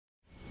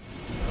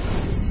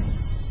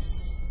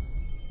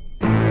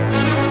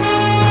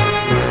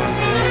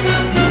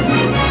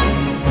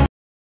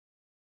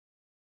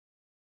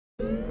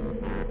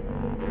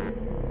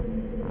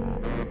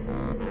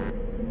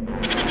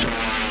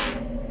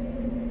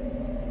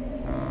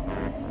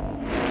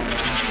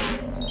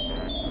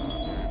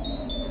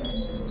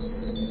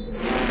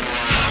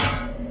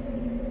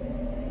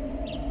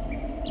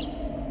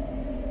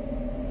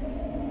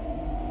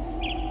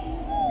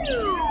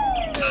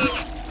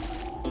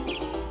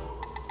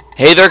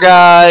Hey there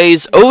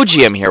guys,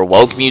 OGM here,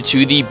 welcome you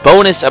to the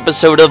bonus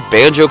episode of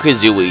Banjo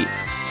Kazooie.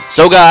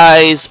 So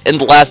guys, in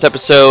the last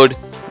episode,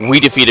 we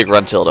defeated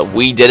Gruntilda.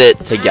 We did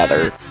it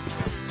together.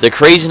 The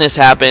craziness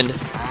happened,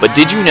 but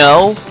did you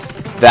know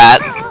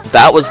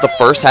that was the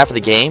first half of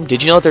the game?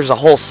 Did you know that there's a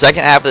whole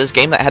second half of this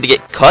game that had to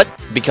get cut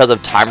because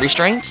of time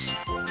restraints?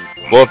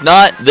 Well, if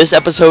not, this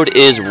episode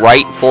is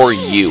right for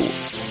you.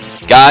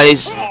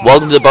 Guys,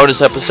 welcome to the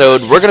bonus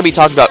episode. We're going to be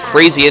talking about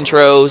crazy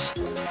intros,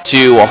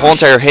 to a whole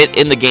entire hit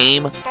in the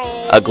game,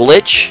 a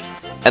glitch,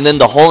 and then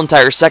the whole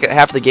entire second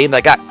half of the game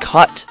that got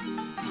cut.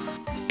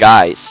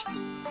 Guys,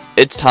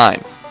 it's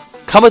time.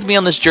 Come with me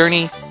on this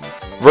journey.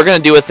 We're going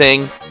to do a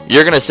thing.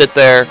 You're going to sit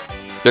there.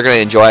 You're going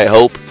to enjoy, I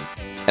hope.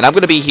 And I'm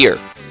going to be here.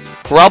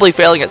 Probably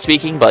failing at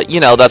speaking, but, you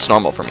know, that's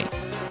normal for me.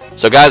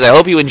 So, guys, I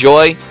hope you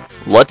enjoy.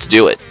 Let's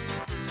do it.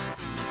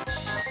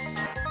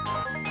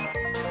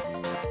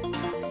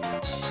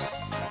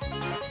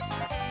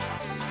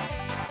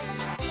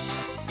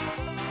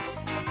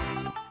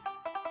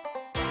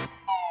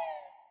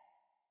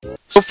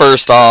 So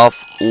first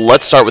off,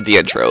 let's start with the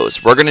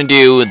intros. We're going to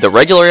do the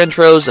regular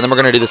intros, and then we're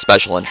going to do the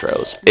special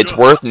intros. It's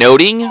worth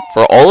noting,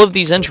 for all of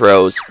these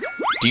intros,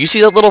 do you see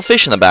that little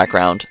fish in the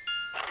background?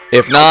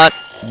 If not,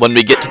 when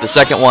we get to the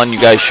second one, you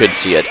guys should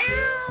see it.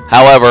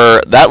 However,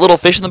 that little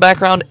fish in the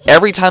background,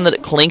 every time that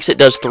it clinks, it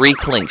does 3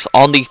 clinks.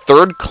 On the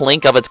 3rd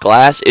clink of its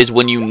glass is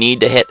when you need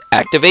to hit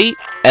activate,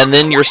 and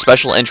then your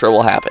special intro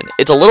will happen.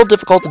 It's a little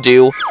difficult to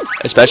do,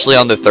 especially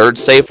on the 3rd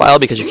save file,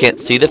 because you can't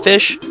see the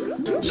fish.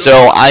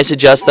 So I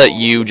suggest that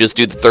you just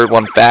do the 3rd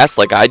one fast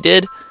like I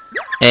did,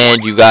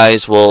 and you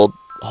guys will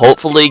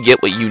hopefully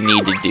get what you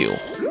need to do.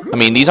 I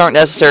mean, these aren't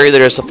necessary,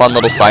 they're just a fun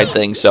little side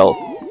thing, so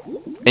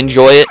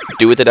enjoy it,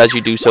 do with it as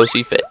you do so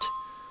see fit.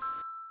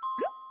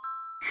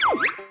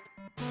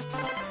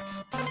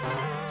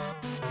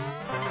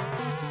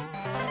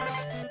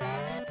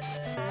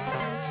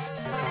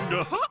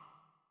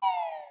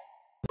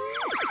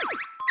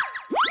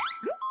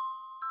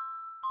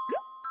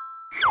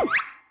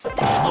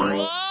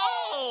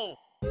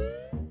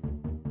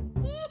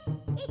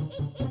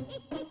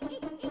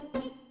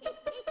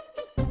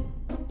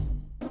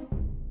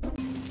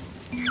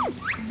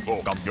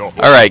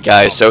 Alright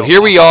guys, so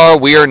here we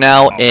are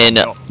now in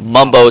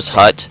Mumbo's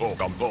hut,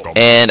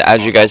 and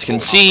as you guys can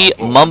see,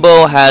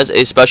 Mumbo has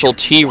a special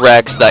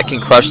T-Rex that can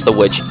crush the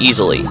witch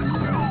easily.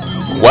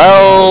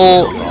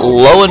 Well,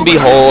 lo and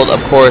behold,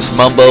 of course,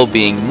 Mumbo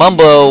being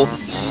Mumbo,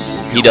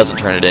 he doesn't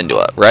turn it into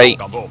it, right?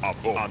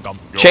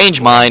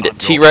 Change mind,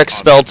 T-Rex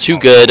spell too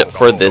good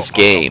for this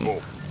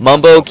game.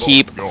 Mumbo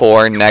keep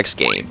for next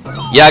game.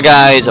 Yeah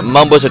guys,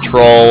 Mumbo's a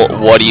troll,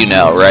 what do you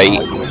know,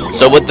 right?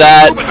 So with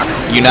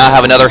that, you now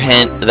have another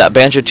hint that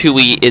Banjo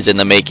Kazooie is in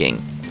the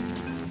making.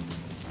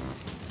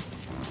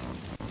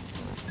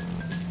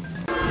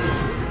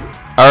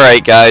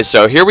 Alright guys,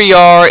 so here we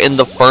are in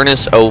the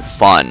Furnace of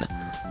Fun.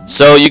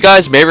 So you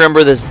guys may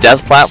remember this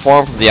death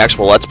platform from the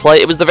actual Let's Play.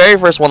 It was the very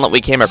first one that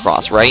we came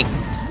across, right?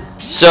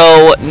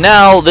 So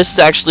now this is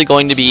actually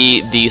going to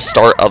be the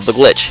start of the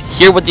glitch.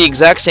 Here with the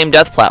exact same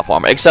death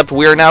platform, except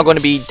we are now going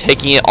to be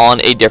taking it on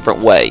a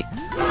different way.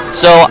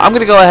 So I'm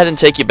going to go ahead and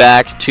take you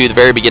back to the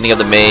very beginning of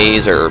the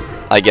maze, or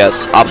I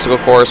guess obstacle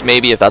course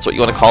maybe, if that's what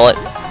you want to call it.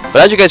 But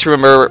as you guys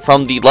remember,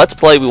 from the Let's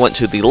Play we went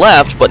to the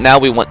left, but now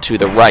we went to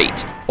the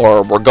right.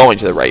 Or we're going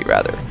to the right,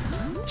 rather.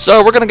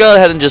 So we're going to go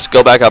ahead and just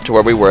go back up to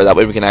where we were, that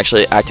way we can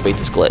actually activate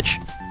this glitch.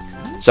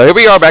 So here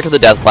we are back at the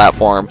death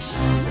platform.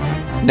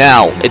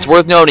 Now, it's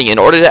worth noting, in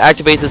order to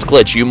activate this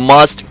glitch, you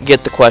must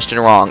get the question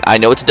wrong. I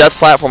know it's a death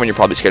platform and you're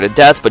probably scared to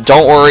death, but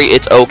don't worry,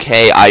 it's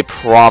okay, I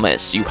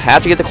promise. You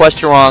have to get the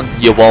question wrong,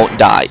 you won't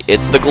die.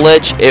 It's the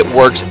glitch, it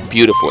works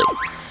beautifully.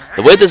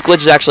 The way this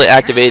glitch is actually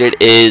activated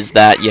is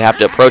that you have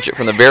to approach it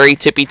from the very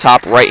tippy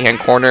top right-hand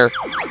corner,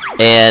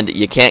 and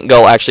you can't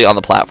go actually on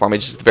the platform,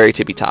 it's just the very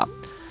tippy top.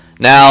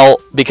 Now,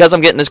 because I'm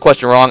getting this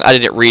question wrong, I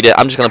didn't read it,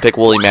 I'm just going to pick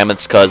woolly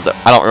mammoths because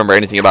I don't remember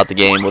anything about the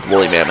game with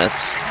woolly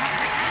mammoths.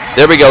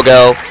 There we go,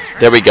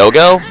 There we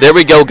go, There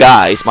we go,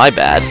 guys. My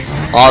bad.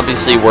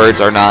 Obviously, words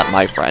are not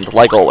my friend,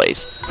 like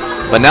always.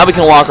 But now we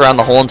can walk around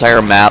the whole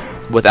entire map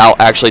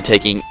without actually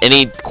taking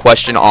any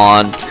question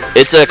on.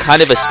 It's a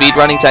kind of a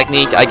speedrunning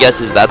technique, I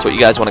guess, if that's what you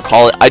guys want to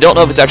call it. I don't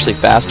know if it's actually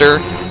faster.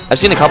 I've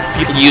seen a couple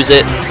people use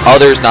it,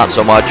 others not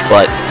so much,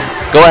 but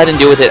go ahead and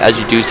do with it as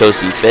you do so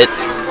see fit.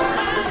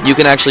 You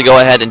can actually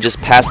go ahead and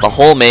just pass the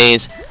whole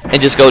maze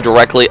and just go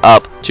directly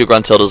up to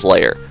Gruntilda's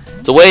lair.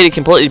 It's a way to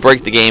completely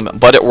break the game,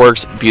 but it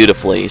works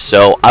beautifully.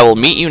 So I will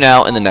meet you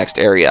now in the next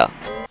area.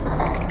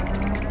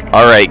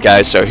 Alright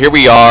guys, so here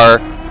we are.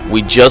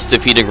 We just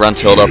defeated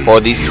Gruntilda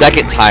for the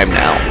 2nd time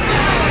now.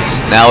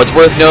 Now it's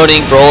worth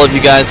noting for all of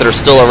you guys that are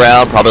still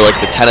around, probably like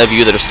the 10 of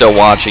you that are still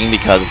watching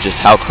because of just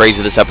how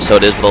crazy this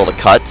episode is with all the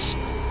cuts.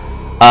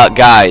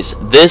 Guys,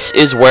 this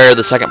is where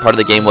the second part of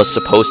the game was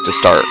supposed to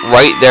start.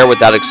 Right there with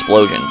that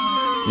explosion.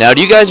 Now,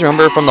 do you guys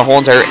remember from the whole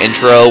entire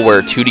intro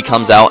where Tootie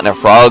comes out and a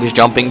frog's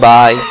jumping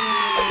by?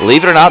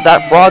 Believe it or not,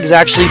 that frog is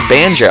actually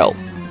Banjo.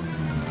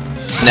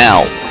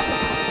 Now,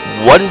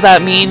 What does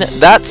that mean?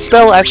 That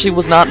spell actually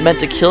was not meant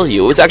to kill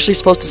you. It was actually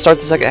supposed to start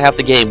the second half of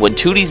the game. When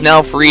Tootie's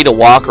now free to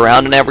walk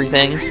around and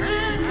everything,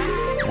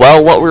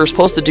 well, what we're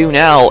supposed to do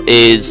now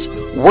is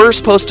we're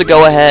supposed to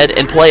go ahead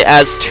and play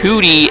as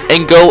Tootie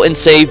and go and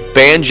save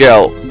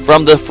Banjo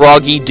from the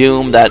froggy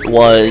doom that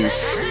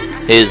was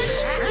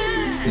his,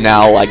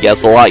 now, I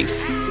guess,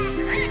 life.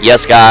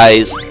 Yes,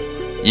 guys,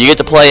 you get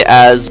to play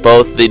as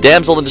both the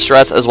damsel in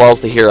distress as well as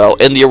the hero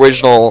in the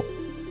original,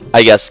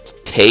 I guess,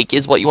 take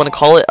is what you want to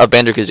call it, of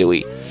Banjo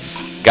Kazooie.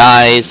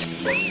 Guys,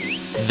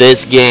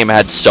 this game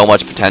had so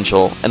much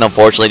potential, and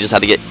unfortunately just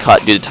had to get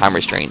cut due to time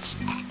restraints.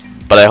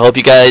 But I hope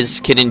you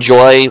guys can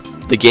enjoy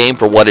the game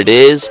for what it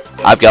is.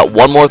 I've got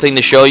one more thing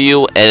to show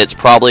you, and it's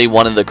probably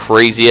one of the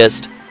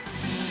craziest.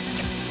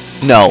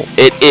 No,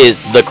 it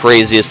is the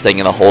craziest thing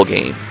in the whole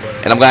game.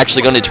 And I'm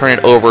actually going to turn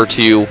it over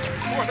to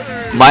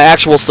my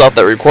actual self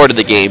that recorded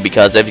the game,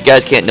 because if you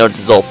guys can't notice,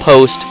 this is all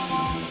post.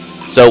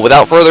 So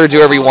without further ado,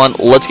 everyone,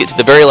 let's get to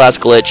the very last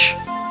glitch,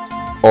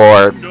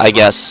 or I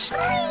guess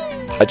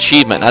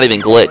achievement, not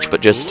even glitch,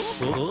 but just,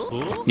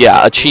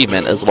 yeah,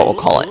 achievement is what we'll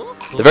call it.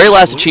 The very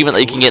last achievement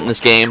that you can get in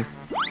this game,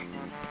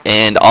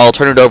 and I'll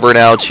turn it over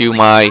now to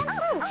my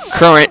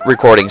current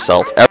recording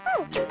self.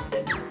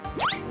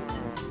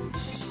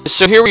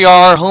 So here we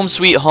are, home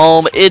sweet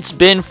home. It's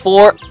been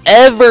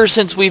forever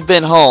since we've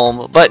been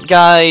home, but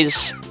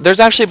guys, there's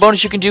actually a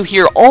bonus you can do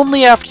here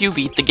only after you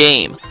beat the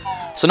game.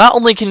 So not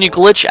only can you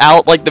glitch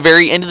out like the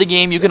very end of the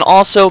game, you can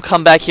also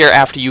come back here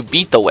after you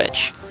beat the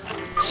witch.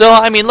 So,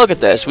 I mean, look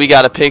at this. We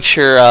got a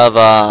picture of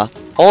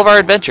all of our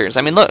adventures.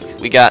 I mean, look,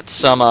 we got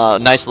some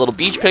nice little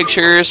beach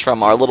pictures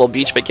from our little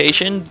beach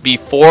vacation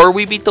before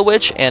we beat the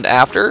witch and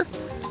after.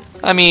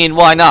 I mean,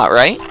 why not,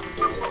 right?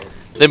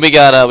 Then we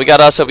got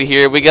us over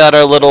here. We got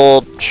our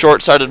little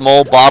short-sighted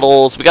mole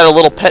bottles. We got our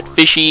little pet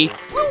fishy.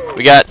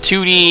 We got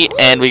Tootie,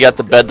 and we got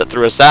the bed that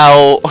threw us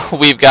out.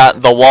 We've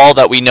got the wall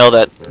that we know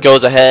that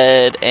goes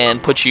ahead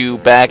and puts you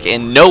back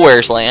in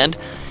Nowhere's Land.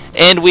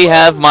 And we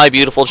have my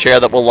beautiful chair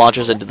that will launch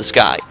us into the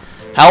sky.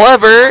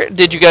 However,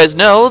 did you guys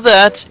know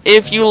that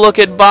if you look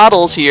at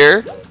bottles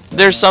here,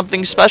 there's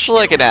something special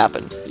that can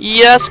happen?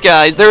 Yes,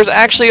 guys, there's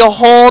actually a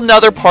whole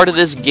nother part of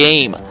this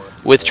game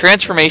with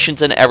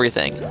transformations and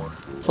everything.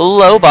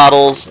 Hello,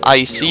 Bottles.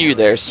 I see you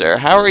there, sir.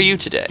 How are you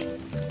today?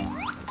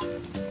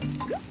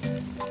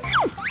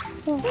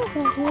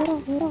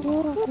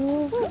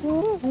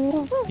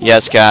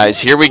 Yes, guys,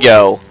 here we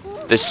go.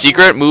 The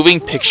secret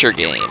moving picture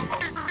game.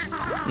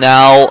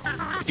 Now,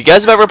 if you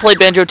guys have ever played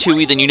Banjo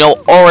Tooie, then you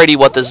know already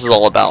what this is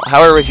all about.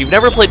 However, if you've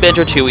never played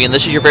Banjo Tooie and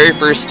this is your very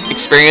first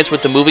experience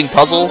with the moving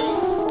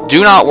puzzle,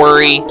 do not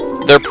worry,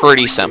 they're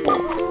pretty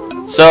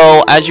simple.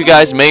 So, as you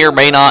guys may or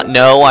may not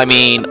know, I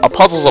mean, a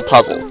puzzle's a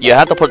puzzle. You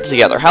have to put it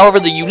together. However,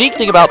 the unique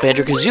thing about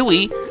Banjo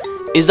Kazooie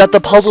is that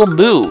the puzzle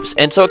moves,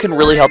 and so it can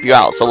really help you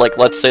out. So, like,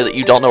 let's say that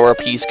you don't know where a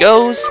piece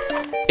goes.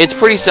 It's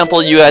pretty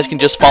simple. You guys can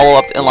just follow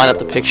up and line up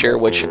the picture,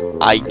 which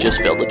I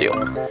just failed to do.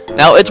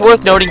 Now, it's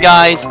worth noting,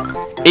 guys,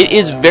 it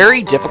is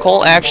very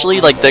difficult, actually.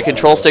 Like, the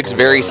control stick's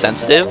very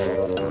sensitive.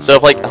 So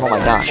if, like, oh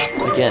my gosh,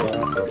 again.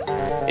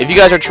 If you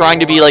guys are trying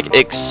to be, like,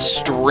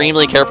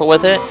 extremely careful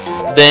with it,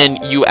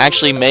 then you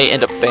actually may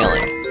end up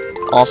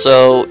failing.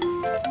 Also,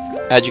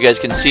 as you guys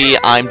can see,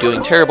 I'm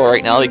doing terrible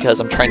right now because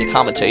I'm trying to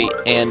commentate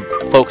and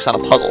focus on a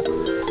puzzle.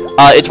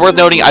 It's worth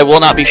noting I will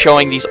not be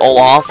showing these all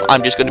off.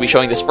 I'm just going to be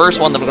showing this first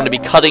one, then I'm going to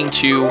be cutting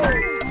to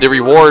the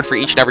reward for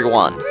each and every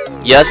one.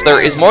 Yes,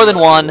 there is more than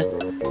one,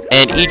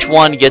 and each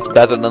one gets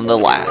better than the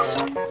last.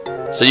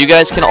 So you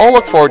guys can all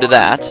look forward to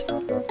that.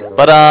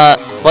 But,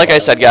 like I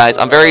said, guys,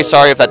 I'm very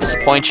sorry if that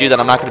disappoints you that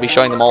I'm not going to be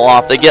showing them all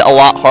off. They get a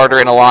lot harder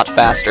and a lot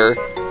faster.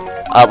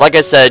 Like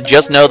I said,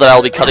 just know that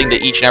I'll be cutting to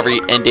each and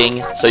every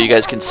ending, so you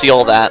guys can see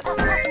all that.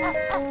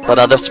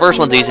 But this first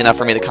one's easy enough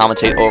for me to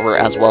commentate over,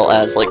 as well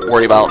as, like,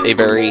 worry about a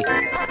very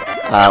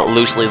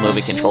loosely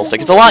moving control stick.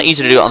 It's a lot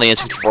easier to do it on the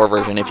N64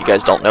 version if you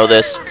guys don't know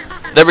this.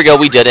 There we go,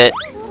 we did it.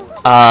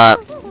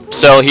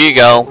 So here you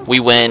go,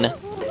 we win.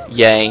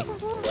 Yay.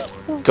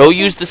 Go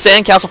use the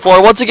sandcastle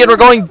floor. Once again, we're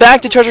going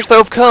back to Treasure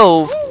Trove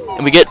Cove,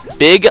 and we get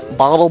Big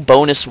Bottle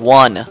Bonus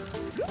 1.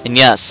 And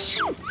yes,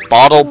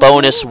 Bottle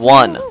Bonus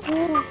 1.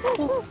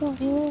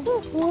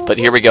 But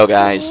here we go,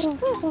 guys.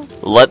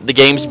 Let the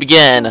games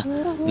begin.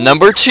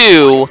 Number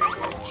 2,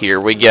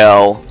 here we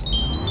go.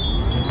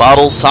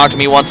 Bottles, talk to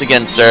me once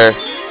again, sir.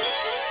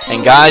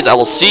 And guys, I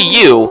will see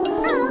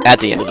you at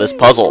the end of this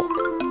puzzle.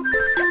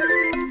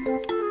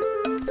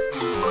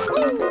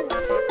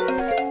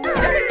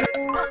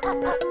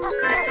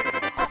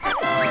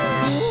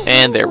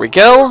 And there we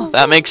go.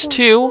 That makes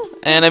 2.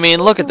 And I mean,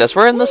 look at this.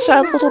 We're in the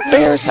sad little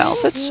bear's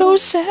house. It's so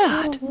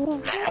sad.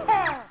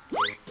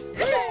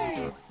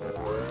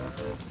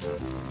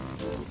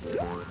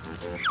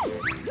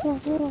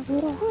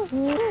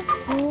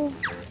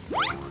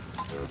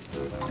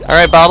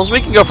 Alright, Bottles, we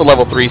can go for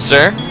level 3,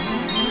 sir.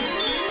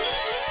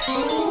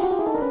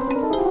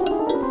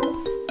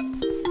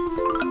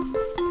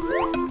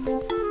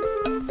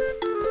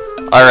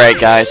 Alright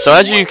guys, so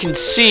as you can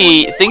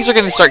see, things are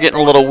going to start getting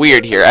a little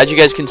weird here. As you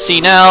guys can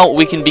see now,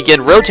 we can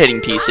begin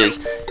rotating pieces.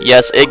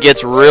 Yes, it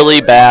gets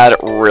really bad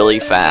really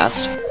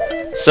fast.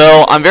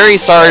 So, I'm very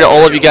sorry to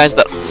all of you guys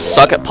that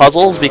suck at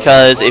puzzles,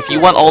 because if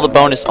you want all the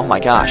bonus... Oh my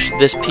gosh,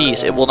 this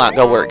piece, it will not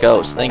go where it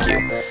goes. Thank you.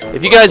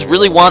 If you guys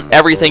really want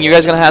everything, you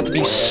guys are going to have to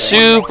be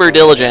super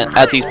diligent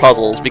at these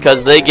puzzles,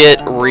 because they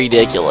get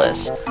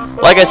ridiculous.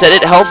 Like I said,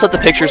 it helps that the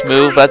pictures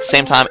move, but at the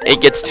same time, it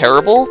gets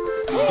terrible,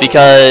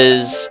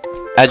 because...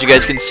 As you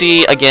guys can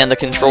see, again, the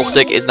control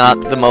stick is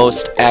not the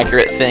most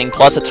accurate thing,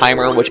 plus a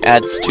timer, which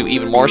adds to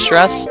even more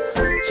stress.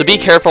 So be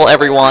careful,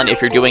 everyone,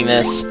 if you're doing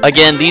this.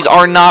 Again, these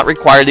are not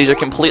required. These are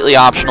completely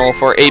optional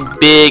for a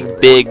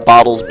big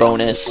bottles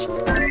bonus.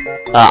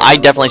 I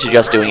definitely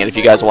suggest doing it if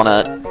you guys want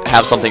to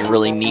have something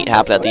really neat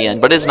happen at the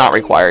end, but it's not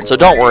required, so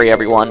don't worry,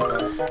 everyone.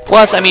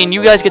 Plus, I mean,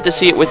 you guys get to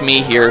see it with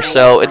me here,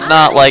 so it's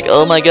not like,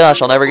 oh my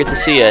gosh, I'll never get to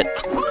see it.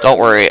 Don't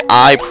worry,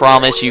 I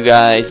promise you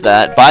guys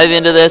that by the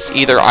end of this,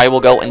 either I will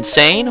go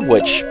insane,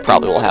 which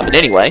probably will happen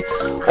anyway,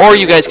 or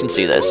you guys can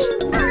see this.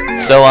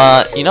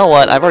 So, you know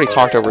what, I've already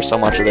talked over so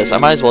much of this, I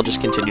might as well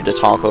just continue to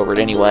talk over it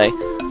anyway.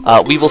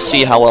 We will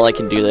see how well I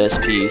can do this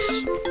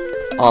piece.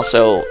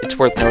 Also, it's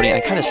worth noting, I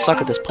kind of suck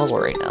at this puzzle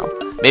right now.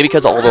 Maybe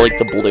because of all the, like,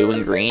 the blue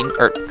and green,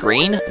 or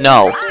green?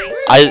 No,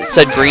 I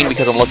said green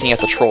because I'm looking at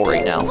the troll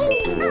right now.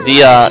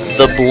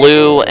 The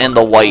blue and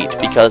the white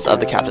because of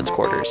the captain's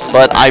quarters.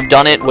 But I've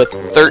done it with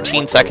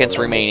 13 seconds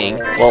remaining.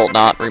 Well,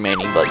 not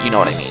remaining, but you know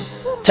what I mean.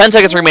 10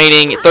 seconds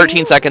remaining,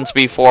 13 seconds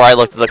before I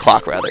looked at the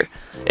clock, rather.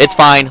 It's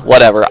fine,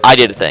 whatever. I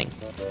did a thing.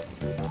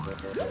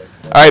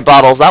 Alright,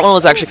 Bottles. That one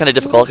was actually kind of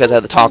difficult because I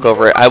had to talk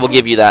over it. I will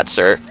give you that,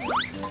 sir.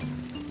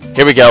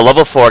 Here we go.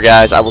 Level 4,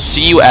 guys. I will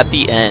see you at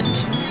the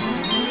end.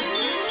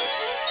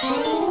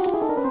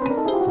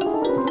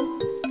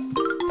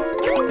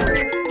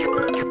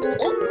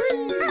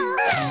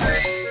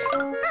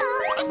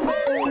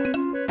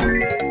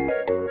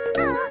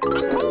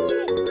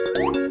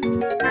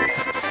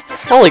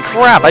 Holy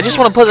crap, I just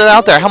want to put it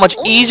out there how much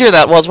easier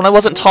that was when I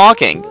wasn't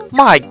talking.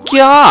 My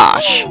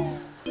gosh.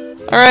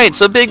 Alright,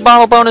 so big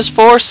bottle bonus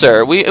 4,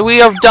 sir. We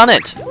have done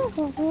it.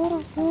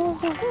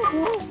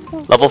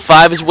 Level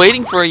 5 is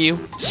waiting for you.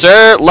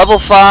 Sir, level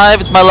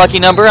 5, it's my lucky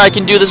number. I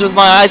can do this with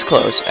my eyes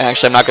closed.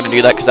 Actually, I'm not going to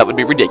do that because that would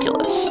be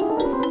ridiculous.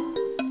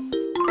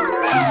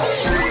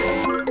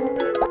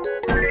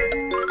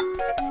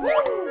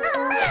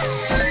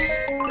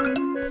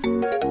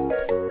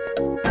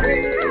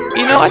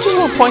 You know, I just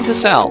want to point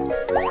this out.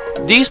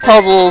 These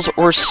puzzles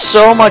were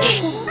so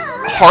much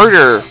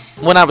harder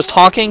when I was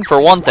talking, for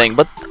one thing,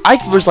 but I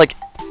was, like,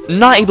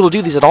 not able to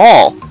do these at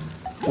all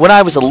when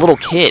I was a little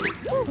kid.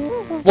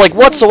 Like,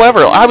 whatsoever.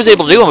 I was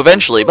able to do them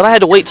eventually, but I had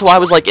to wait till I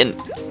was, like, in...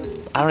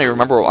 I don't even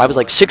remember. I was,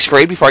 like, 6th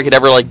grade before I could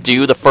ever, like,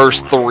 do the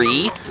first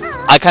 3.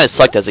 I kind of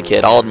sucked as a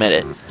kid, I'll admit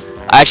it.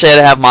 I actually had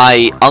to have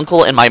my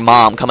uncle and my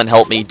mom come and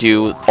help me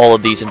do all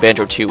of these in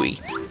Banjo Kazooie.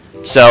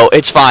 So,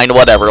 it's fine,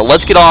 whatever.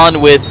 Let's get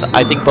on with,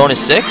 I think,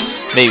 bonus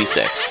 6? Maybe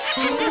 6.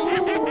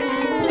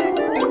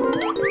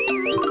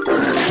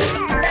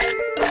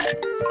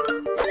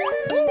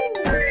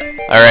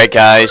 Alright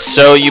guys,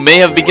 so you may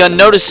have begun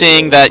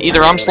noticing that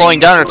either I'm slowing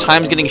down or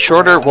time's getting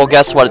shorter. Well,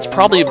 guess what? It's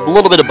probably a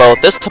little bit of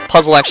both. This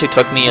puzzle actually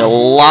took me a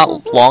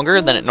lot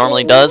longer than it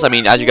normally does. I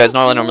mean, as you guys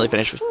know, I normally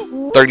finish with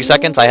 30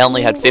 seconds. I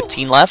only had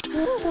 15 left.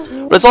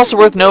 But it's also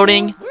worth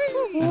noting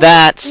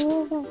that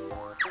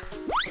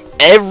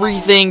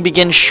everything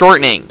begins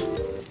shortening.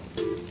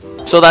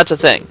 So that's a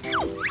thing.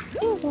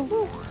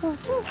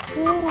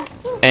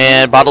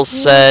 And Bottles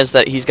says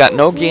that he's got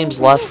no games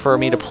left for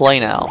me to play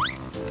now.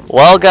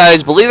 Well,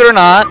 guys, believe it or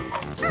not,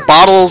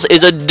 Bottles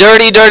is a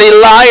dirty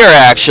liar,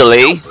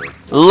 actually.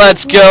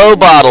 Let's go,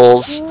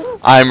 Bottles.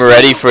 I'm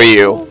ready for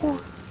you.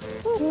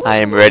 I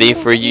am ready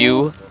for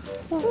you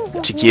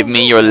to give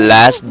me your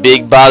last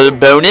big bottle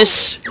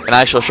bonus, and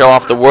I shall show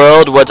off the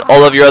world what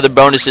all of your other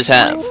bonuses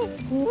have.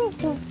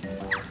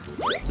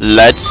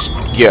 Let's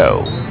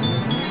go.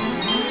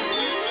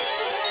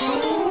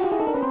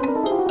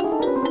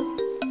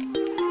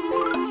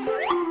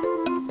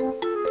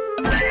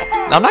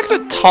 Now, I'm not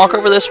going to talk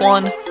over this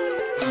one,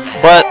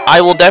 but I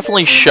will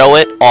definitely show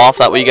it off,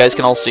 that way you guys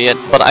can all see it.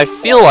 But I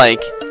feel like,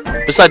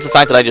 besides the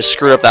fact that I just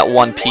screwed up that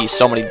one piece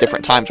so many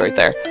different times right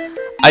there,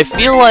 I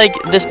feel like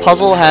this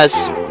puzzle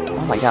has...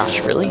 Oh my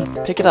gosh, really?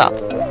 Pick it up.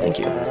 Thank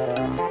you.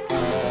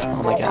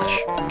 Oh my gosh.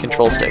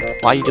 Control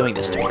stick. Why are you doing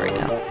this to me right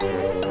now?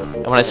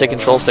 And when I say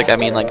control stick, I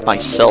mean like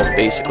myself,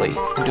 basically.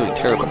 I'm doing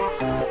terrible.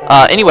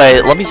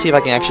 Anyway, let me see if I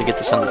can actually get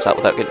the sentence out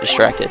without getting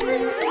distracted.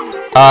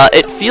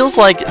 It feels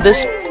like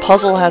this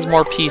puzzle has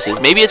more pieces.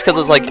 Maybe it's because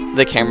it's like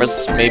the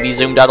camera's maybe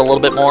zoomed out a little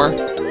bit more.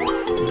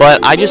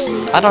 But I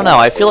don't know.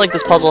 I feel like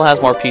this puzzle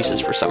has more pieces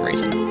for some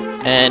reason.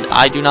 And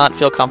I do not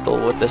feel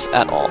comfortable with this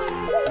at all.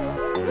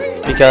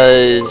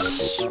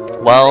 Because,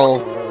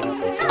 well,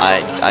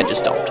 I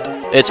just don't.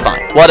 It's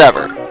fine.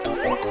 Whatever.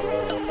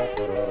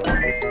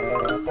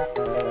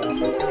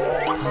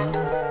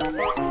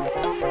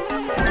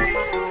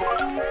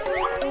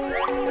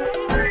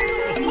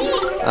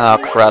 Oh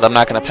crud, I'm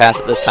not gonna pass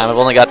it this time. I've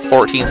only got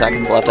 14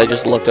 seconds left. I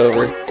just looked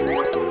over.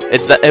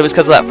 It was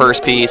because of that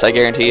first piece, I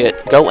guarantee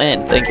it. Go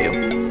in, thank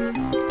you.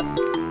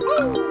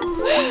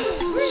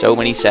 So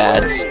many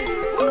sads.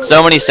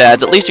 So many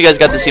sads. At least you guys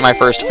got to see my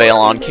first fail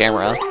on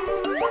camera.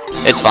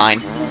 It's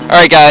fine.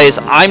 Alright guys,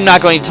 I'm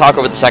not going to talk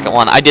over the second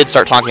one. I did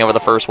start talking over the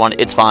first one.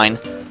 It's fine.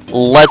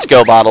 Let's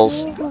go,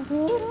 Bottles.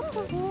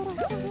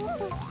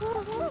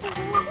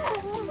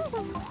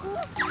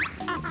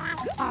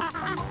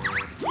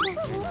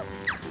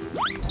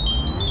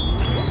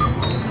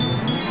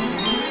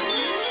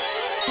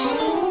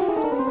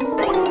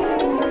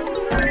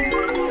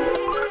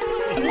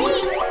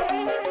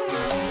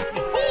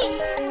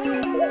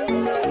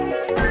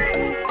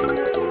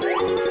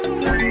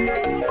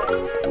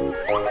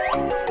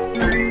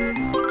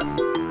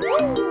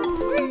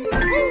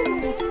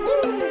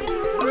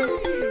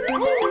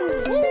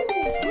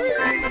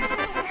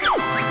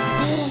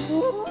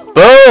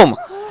 Boom!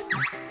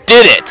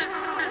 Did it!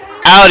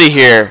 Out of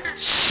here.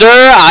 Sir,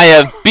 I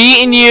have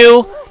beaten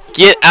you.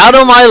 Get out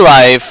of my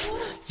life.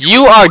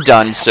 You are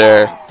done,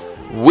 sir.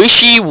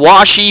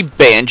 Wishy-washy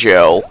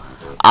Banjo.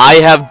 I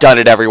have done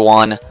it,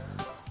 everyone.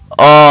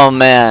 Oh,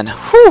 man.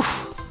 Whew.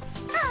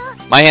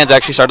 My hands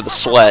actually started to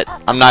sweat.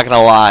 I'm not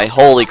gonna lie.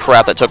 Holy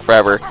crap, that took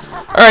forever.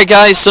 Alright,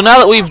 guys, so now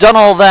that we've done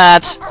all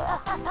that...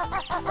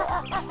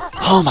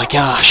 Oh, my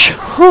gosh.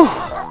 Whew.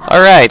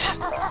 Alright.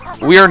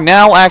 We are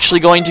now actually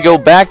going to go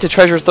back to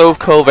Treasure Trove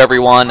Cove,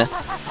 everyone,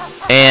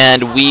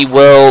 and we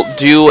will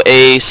do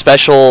a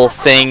special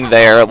thing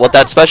there. What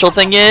that special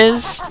thing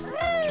is,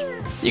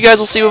 you guys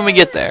will see when we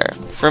get there.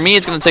 For me,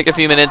 it's going to take a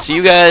few minutes.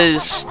 You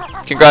guys,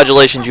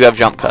 congratulations, you have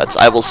jump cuts.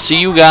 I will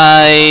see you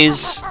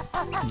guys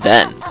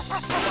then.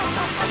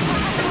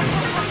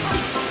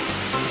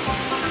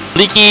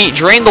 Leaky,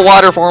 drain the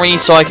water for me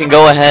so I can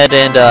go ahead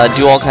and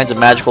do all kinds of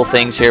magical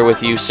things here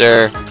with you,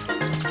 sir.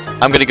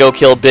 I'm going to go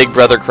kill Big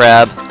Brother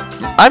Crab.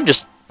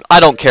 I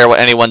don't care what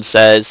anyone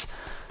says.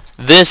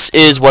 This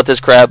is what this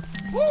crab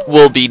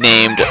will be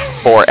named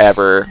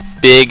forever.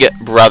 Big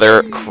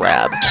Brother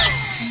Crab.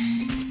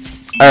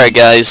 Alright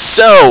guys,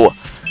 so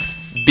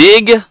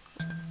big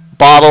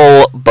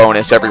bottle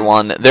bonus,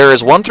 everyone. There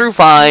is 1 through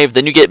 5,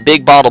 then you get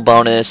big bottle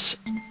bonus.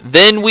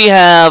 Then we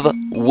have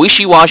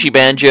Wishy-Washy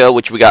Banjo,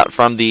 which we got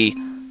from the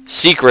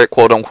secret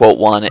quote-unquote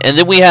one. And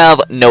then we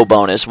have no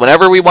bonus.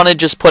 Whenever we want to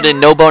just put in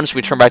no bonus,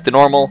 we turn back to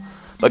normal.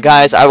 But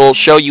guys, I will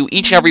show you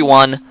each and every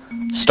one,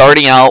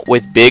 starting out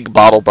with Big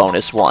Bottle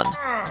Bonus 1.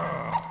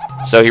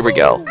 So here we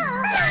go.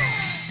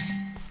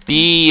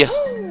 B-O-T-T-L-E-S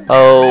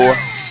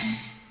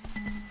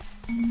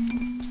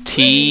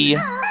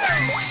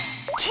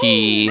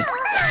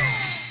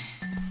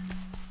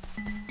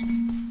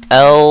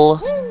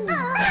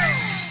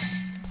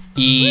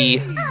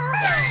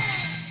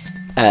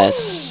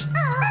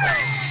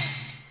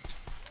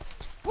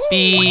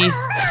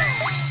B-O-N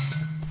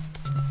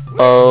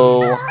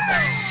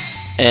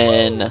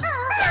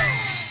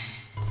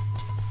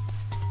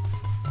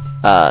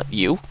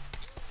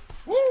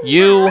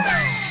U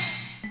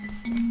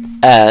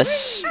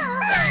S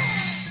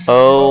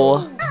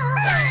O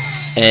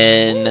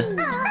N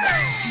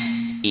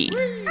E.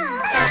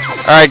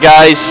 Alright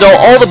guys, so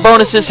all the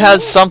bonuses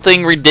has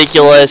something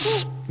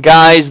ridiculous.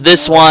 Guys,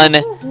 this one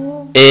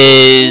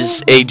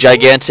is a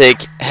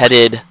gigantic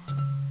headed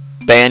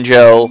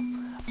Banjo.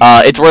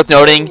 It's worth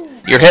noting,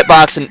 your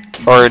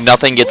hitbox or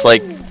nothing gets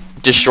like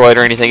destroyed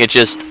or anything, it's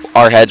just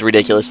our head's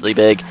ridiculously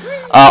big.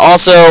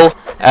 Also,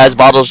 as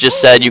Bottles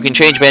just said, you can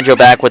change Banjo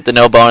back with the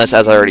no bonus,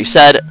 as I already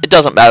said. It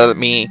doesn't matter to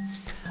me.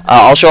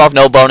 I'll show off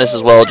no bonus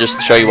as well, just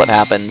to show you what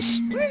happens.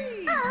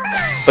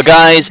 But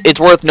guys, it's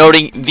worth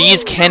noting,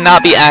 these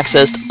cannot be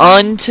accessed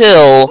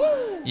until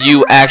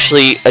you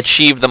actually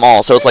achieve them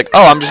all. So it's like,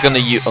 oh, I'm just going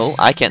to use... Oh,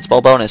 I can't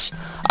spell bonus.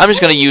 I'm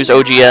just going to use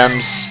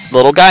OGM's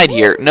little guide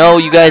here. No,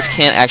 you guys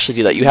can't actually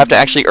do that. You have to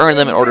actually earn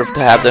them in order to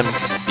have them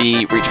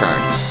be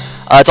returned.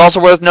 It's also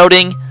worth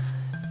noting...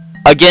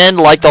 Again,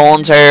 like the whole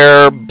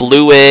entire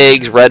blue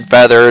eggs, red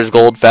feathers,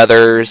 gold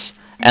feathers,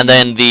 and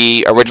then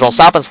the original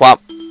Stop and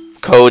Swap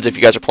codes, if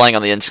you guys are playing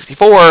on the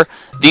N64,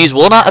 these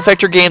will not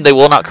affect your game. They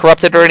will not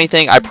corrupt it or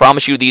anything. I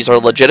promise you, these are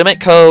legitimate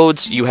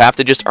codes. You have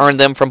to just earn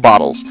them from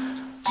bottles.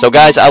 So,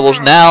 guys, I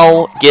will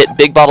now get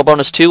Big Bottle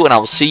Bonus 2, and I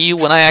will see you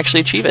when I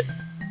actually achieve it.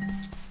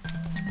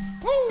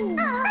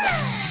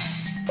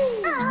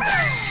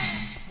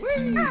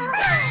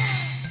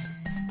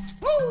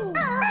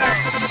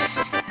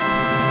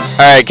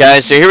 Alright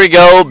guys, so here we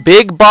go.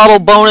 Big Bottle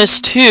Bonus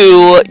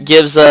 2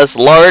 gives us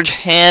large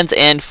hands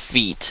and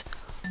feet.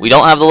 We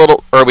don't have the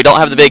little, or we don't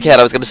have the big head.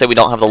 I was going to say we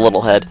don't have the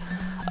little head.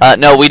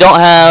 No, we don't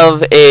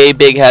have a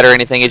big head or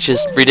anything. It's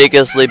just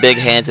ridiculously big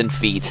hands and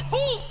feet.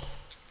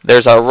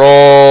 There's our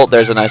roll.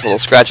 There's a nice little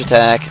scratch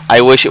attack.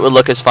 I wish it would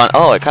look as fun.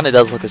 Oh, it kind of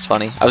does look as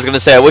funny. I was going to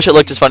say I wish it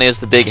looked as funny as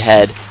the big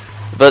head.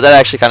 But that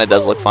actually kind of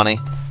does look funny.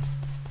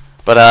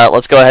 But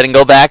let's go ahead and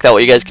go back. That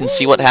way you guys can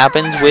see what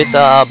happens with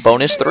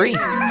Bonus 3.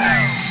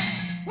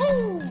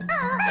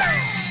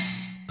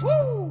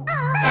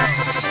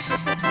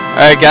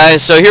 Alright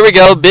guys, so here we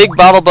go, big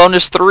bottle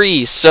bonus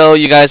 3. So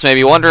you guys may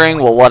be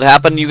wondering, well, what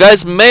happened? You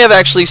guys may have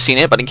actually seen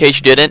it, but in case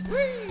you didn't,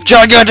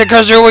 Gigantic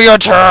Kazooie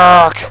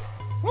attack!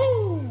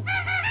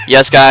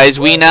 Yes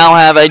guys, we now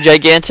have a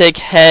gigantic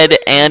head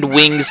and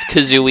wings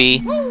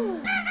Kazooie.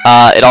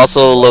 It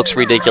also looks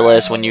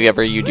ridiculous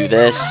whenever you do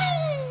this.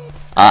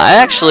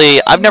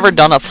 I've never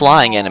done a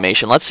flying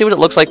animation. Let's see what it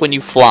looks like when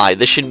you fly.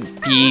 This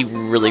should be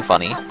really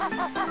funny.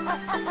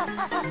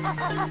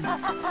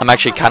 I'm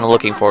actually kind of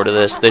looking forward to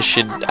this. This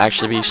should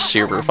actually be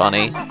super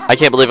funny. I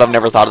can't believe I've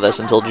never thought of this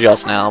until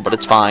just now, but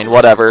it's fine.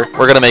 Whatever.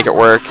 We're gonna make it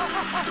work.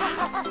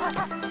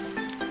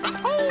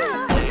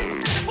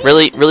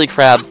 Really,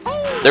 Crab?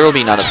 There will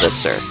be none of this,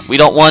 sir. We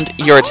don't want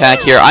your attack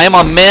here. I am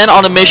a man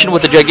on a mission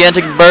with a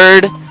gigantic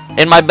bird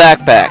in my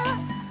backpack.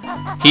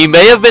 He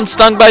may have been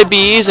stung by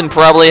bees and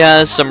probably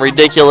has some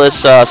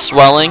ridiculous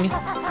swelling,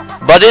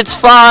 but it's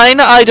fine.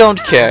 I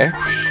don't care.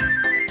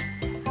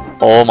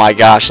 Oh my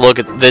gosh, look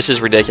at this.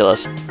 Is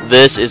ridiculous.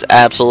 This is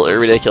absolutely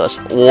ridiculous.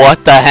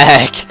 What the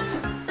heck?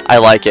 I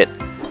like it.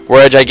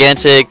 We're a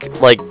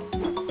gigantic, like,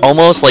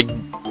 almost like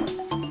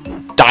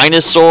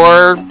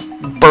dinosaur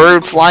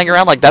bird flying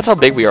around. Like, that's how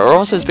big we are. We're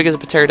almost as big as a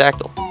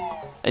pterodactyl.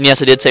 And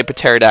yes, I did say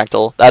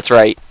pterodactyl. That's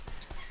right.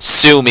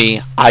 Sue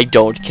me. I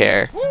don't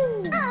care.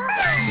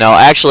 No,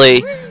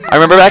 actually, I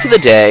remember back in the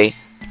day,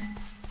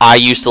 I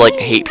used to, like,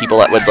 hate people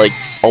that would, like,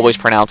 always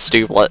pronounce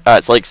stupid,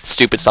 like,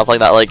 stupid stuff like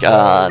that, like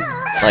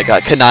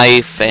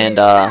knife and,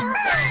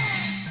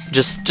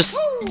 just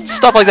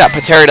stuff like that,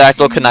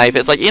 pterodactyl, knife.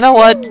 It's like, you know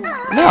what?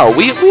 No,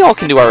 we all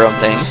can do our own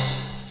things.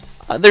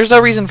 There's no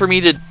reason for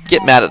me to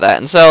get mad at that,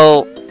 and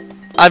so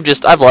I've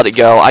let it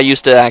go. I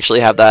used to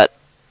actually have that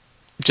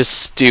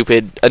just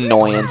stupid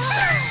annoyance,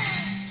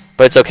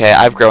 but it's okay.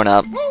 I've grown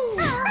up.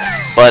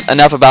 But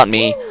enough about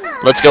me.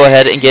 Let's go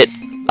ahead and get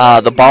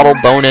the bottle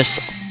bonus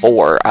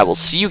 4. I will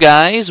see you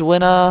guys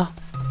when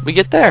we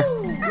get there.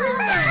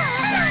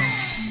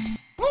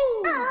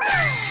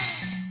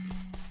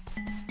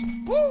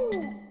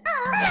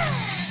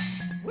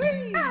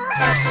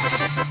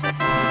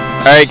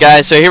 Alright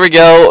guys, so here we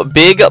go.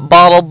 Big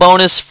bottle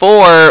bonus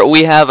 4.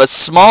 We have a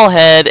small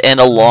head and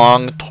a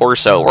long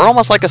torso. We're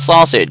almost like a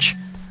sausage.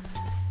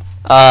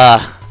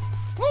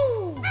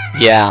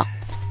 Yeah.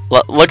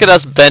 Look at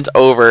us bent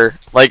over.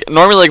 Like,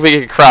 normally, like, we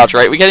could crouch,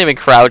 right? We can't even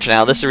crouch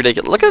now. This is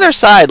ridiculous. Look at our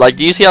side. Like,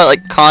 do you see how it,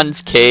 like,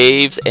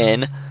 concaves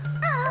in?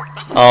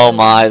 Oh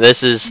my,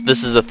 this is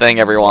the thing,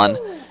 everyone.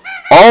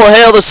 All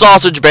hail the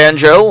sausage,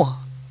 Banjo!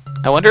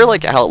 I wonder,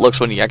 like, how it looks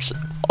when you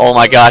actually... Oh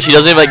my gosh, he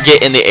doesn't even, like,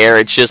 get in the air.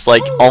 It's just,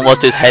 like,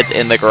 almost his head's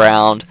in the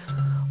ground.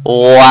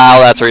 Wow,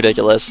 that's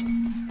ridiculous.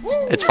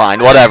 It's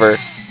fine, whatever.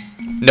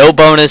 No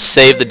bonus,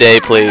 save the day,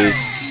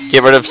 please.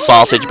 Get rid of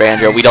sausage,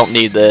 Banjo. We don't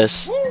need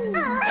this.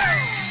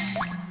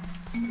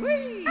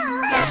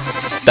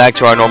 Back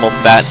to our normal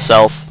fat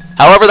self.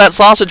 However, that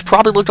sausage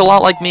probably looked a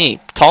lot like me.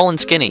 Tall and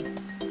skinny.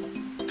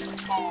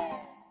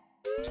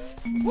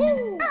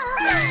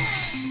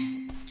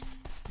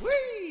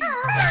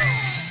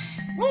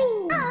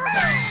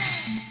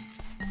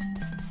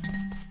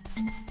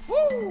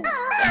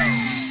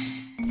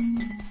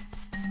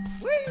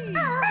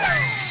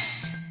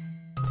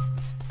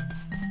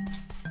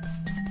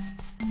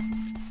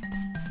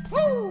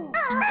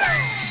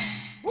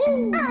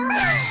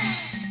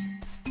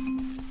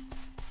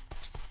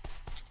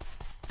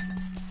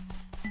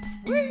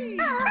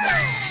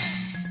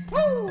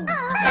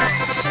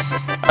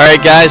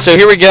 Alright guys, so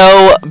here we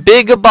go.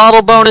 Big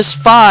bottle bonus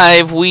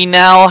 5. We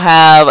now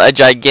have a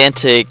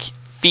gigantic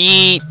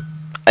feet.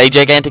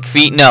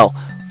 No.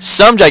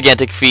 Some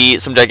gigantic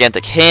feet, some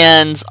gigantic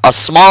hands, a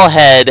small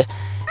head,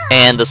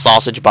 and the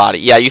sausage body.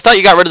 Yeah, you thought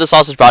you got rid of the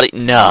sausage body?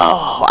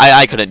 No,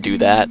 I couldn't do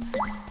that.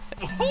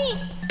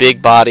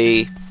 Big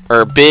body,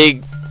 or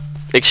big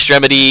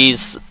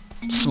extremities,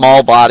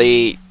 small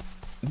body.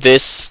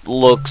 This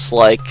looks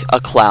like a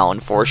clown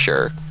for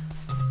sure.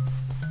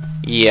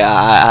 Yeah,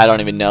 I don't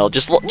even know.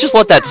 Just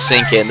let that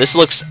sink in. This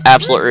looks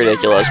absolutely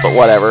ridiculous, but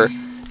whatever.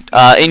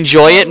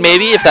 Enjoy it,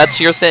 maybe, if that's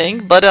your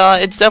thing, but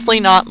it's definitely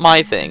not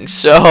my thing,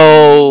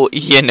 so,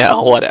 you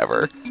know,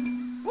 whatever.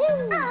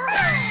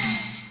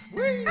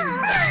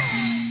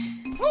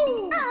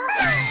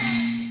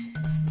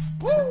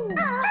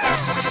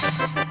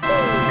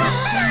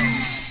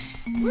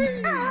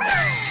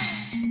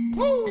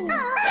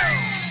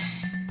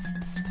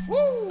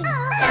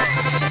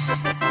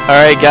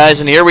 Alright guys,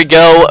 and here we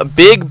go.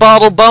 Big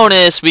bottle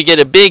bonus. We get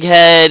a big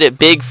head,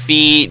 big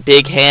feet,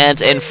 big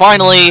hands, and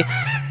finally,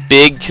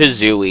 big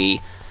Kazooie.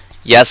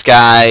 Yes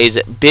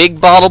guys, big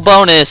bottle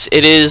bonus.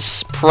 It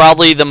is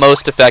probably the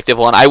most effective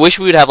one. I wish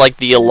we would have like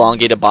the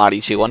elongated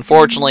body too.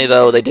 Unfortunately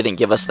though, they didn't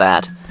give us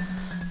that.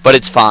 But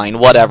it's fine,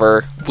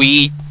 whatever.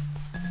 I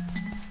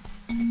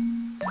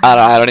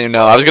don't even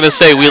know. I was gonna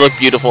say we look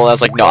beautiful, and I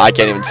was like, no, I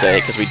can't even say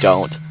it because we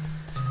don't.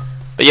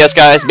 But yes,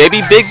 guys,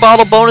 maybe big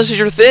bottle bonus is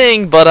your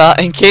thing, but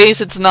in case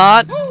it's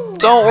not,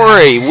 don't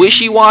worry.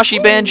 Wishy-washy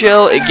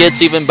Banjo, it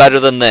gets even better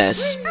than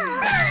this.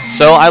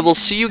 So I will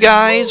see you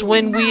guys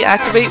when we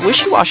activate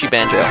Wishy-washy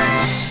Banjo.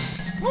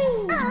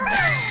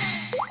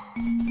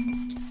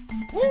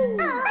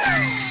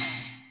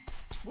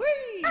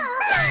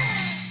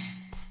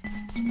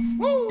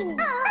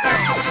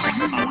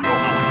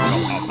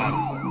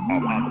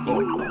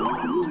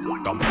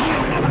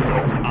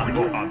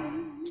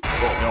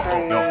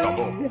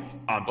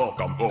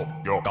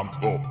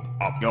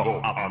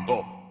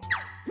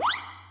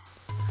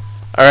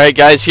 Alright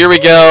guys, here we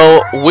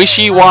go.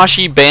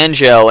 Wishy-Washy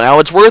Banjo. Now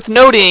it's worth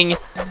noting,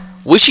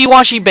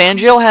 Wishy-Washy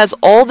Banjo has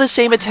all the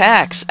same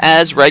attacks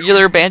as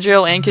regular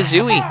Banjo and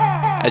Kazooie.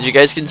 As you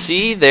guys can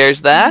see,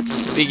 there's that.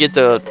 We get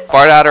to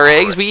fart out our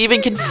eggs. We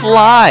even can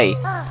fly.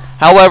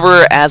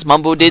 However, as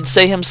Mumbo did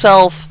say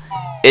himself,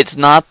 it's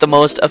not the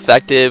most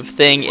effective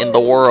thing in the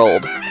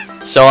world.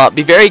 So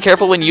be very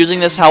careful when using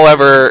this.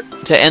 However,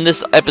 to end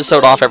this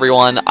episode off,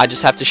 everyone, I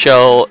just have to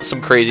show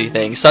some crazy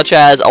things, such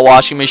as a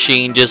washing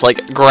machine just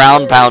like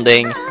ground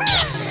pounding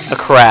a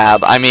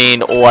crab. I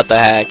mean, what the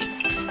heck?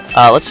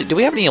 Let's see. Do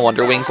we have any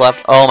Wonder Wings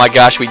left? Oh my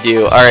gosh, we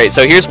do. All right,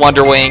 so here's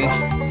Wonder Wing.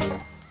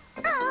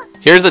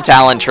 Here's the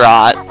Talon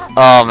Trot.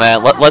 Oh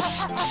man,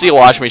 let's see a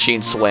washing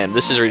machine swim.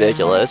 This is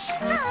ridiculous.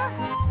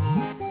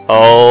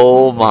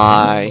 Oh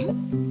my.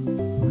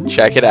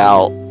 Check it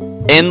out.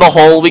 In the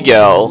hole we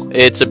go.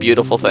 It's a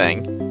beautiful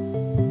thing.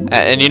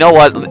 And you know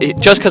what?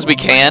 Just because we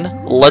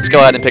can, let's go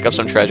ahead and pick up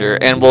some treasure.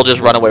 And we'll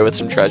just run away with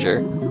some treasure.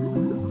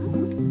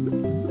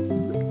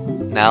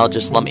 Now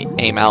just let me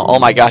aim out. Oh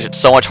my gosh, it's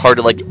so much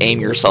harder to like aim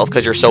yourself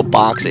because you're so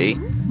boxy.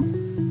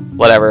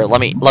 Whatever. Let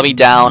me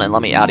down and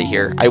let me out of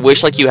here. I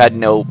wish like you had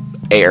no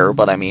air,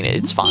 but I mean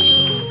it's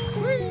fine.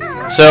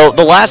 So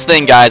the last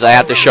thing, guys, I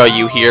have to show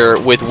you here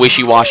with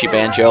Wishy-Washy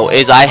Banjo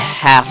is I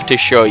have to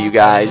show you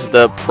guys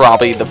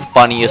probably the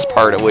funniest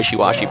part of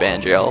Wishy-Washy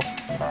Banjo.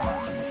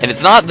 And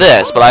it's not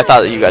this, but I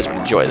thought that you guys would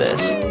enjoy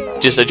this.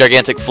 Just a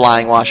gigantic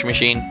flying washing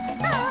machine.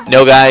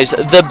 No, guys,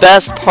 the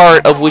best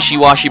part of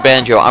Wishy-Washy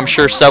Banjo, I'm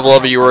sure several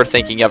of you were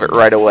thinking of it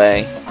right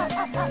away.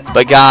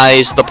 But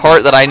guys, the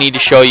part that I need to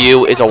show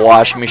you is a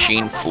washing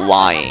machine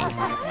flying.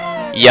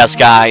 Yes,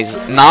 guys,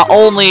 not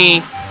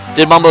only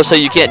did Mumbo say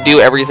you can't do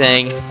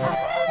everything,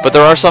 but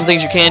there are some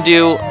things you can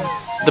do.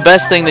 The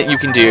best thing that you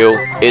can do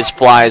is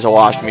fly as a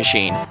washing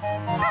machine.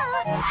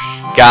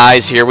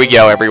 Guys, here we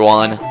go,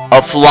 everyone.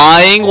 A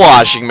flying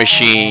washing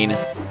machine.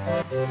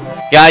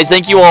 Guys,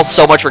 thank you all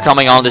so much for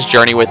coming on this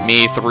journey with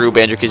me through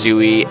Banjo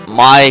Kazooie,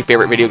 my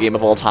favorite video game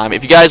of all time.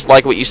 If you guys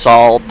like what you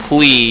saw,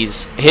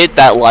 please hit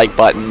that like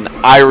button.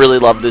 I really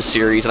love this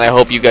series, and I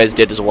hope you guys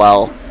did as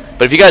well.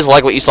 But if you guys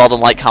like what you saw, then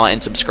like, comment,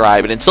 and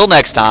subscribe. And until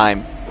next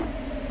time,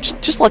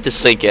 just let this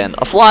sink in.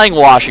 A flying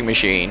washing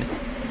machine.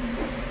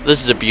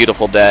 This is a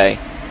beautiful day.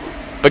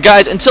 But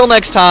guys, until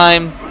next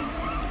time,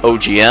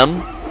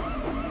 OGM,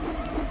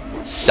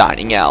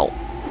 signing out.